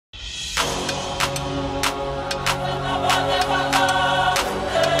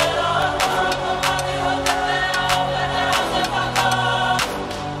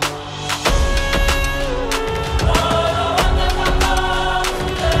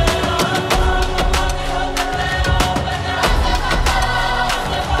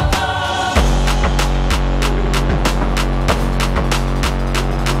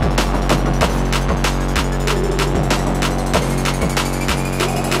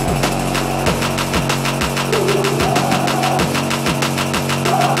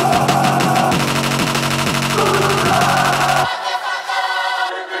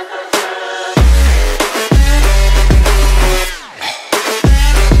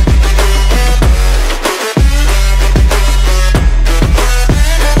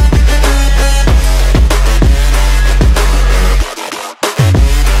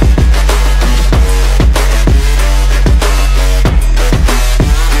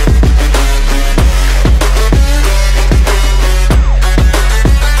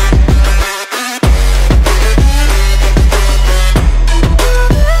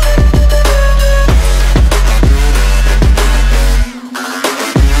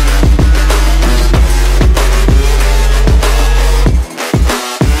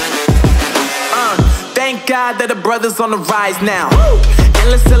God that the brothers on the rise now.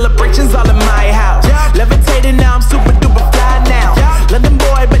 Endless celebrations all in my house. Levitating now, I'm super duper fly now. London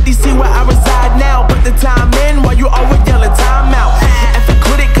boy, but DC where I reside now. Put the time in while you always yelling time out. And for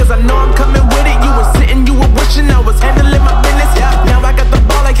quit it, cause I know I'm coming with it. You were sitting, you were wishing I was handling my business. Now I got the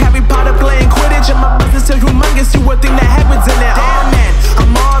ball like Harry Potter playing Quidditch. And my business is humongous, you would think that happens in it. Damn man,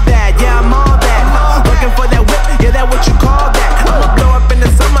 I'm all that, yeah I'm all that. Working for that whip, yeah that what you call that. I'ma blow up in the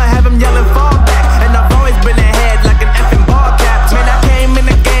summer, have them yelling fall back. And I've always been ahead like an effing ball cap. Man, I came in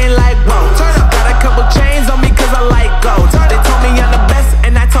the game like whoa. Got a couple chains on me cause I like gold. They told me I'm the best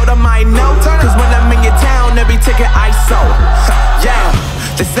and I told them I know. Cause when I'm in your town, every ticket I sold. Yeah,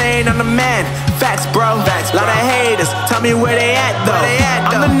 they saying I'm the man. Facts bro, lot of haters, tell me where they at though.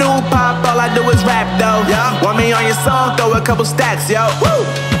 I'm the new pop, all I do is rap though. Want me on your song, throw a couple stacks, yo.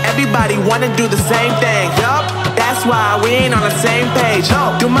 Everybody wanna do the same thing. That's why we ain't on the same page.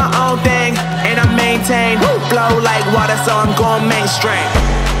 Do my own thing, and I maintain. Flow like water, so I'm going mainstream.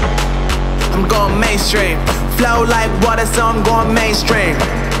 I'm going mainstream. Flow like water, so I'm going mainstream.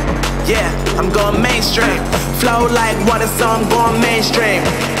 Yeah, I'm going mainstream. Flow like water, so I'm going mainstream.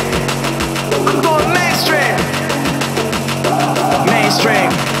 I'm going mainstream.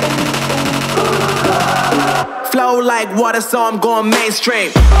 Mainstream. Flow like water, so I'm going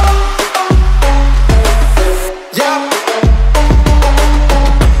mainstream. Yeah.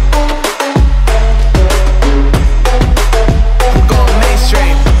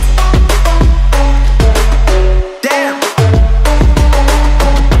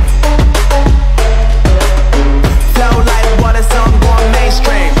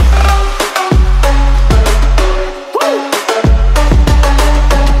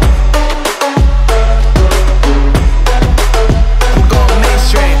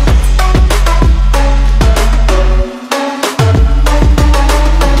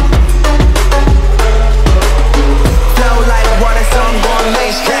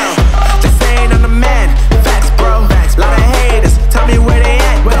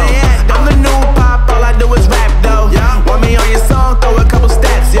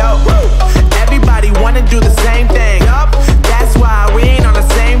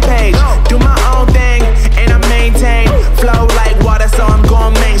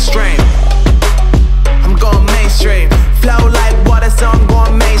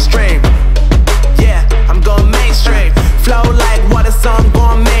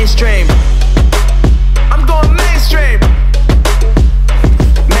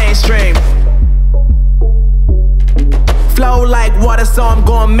 Flow like water, so I'm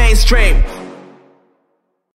going mainstream.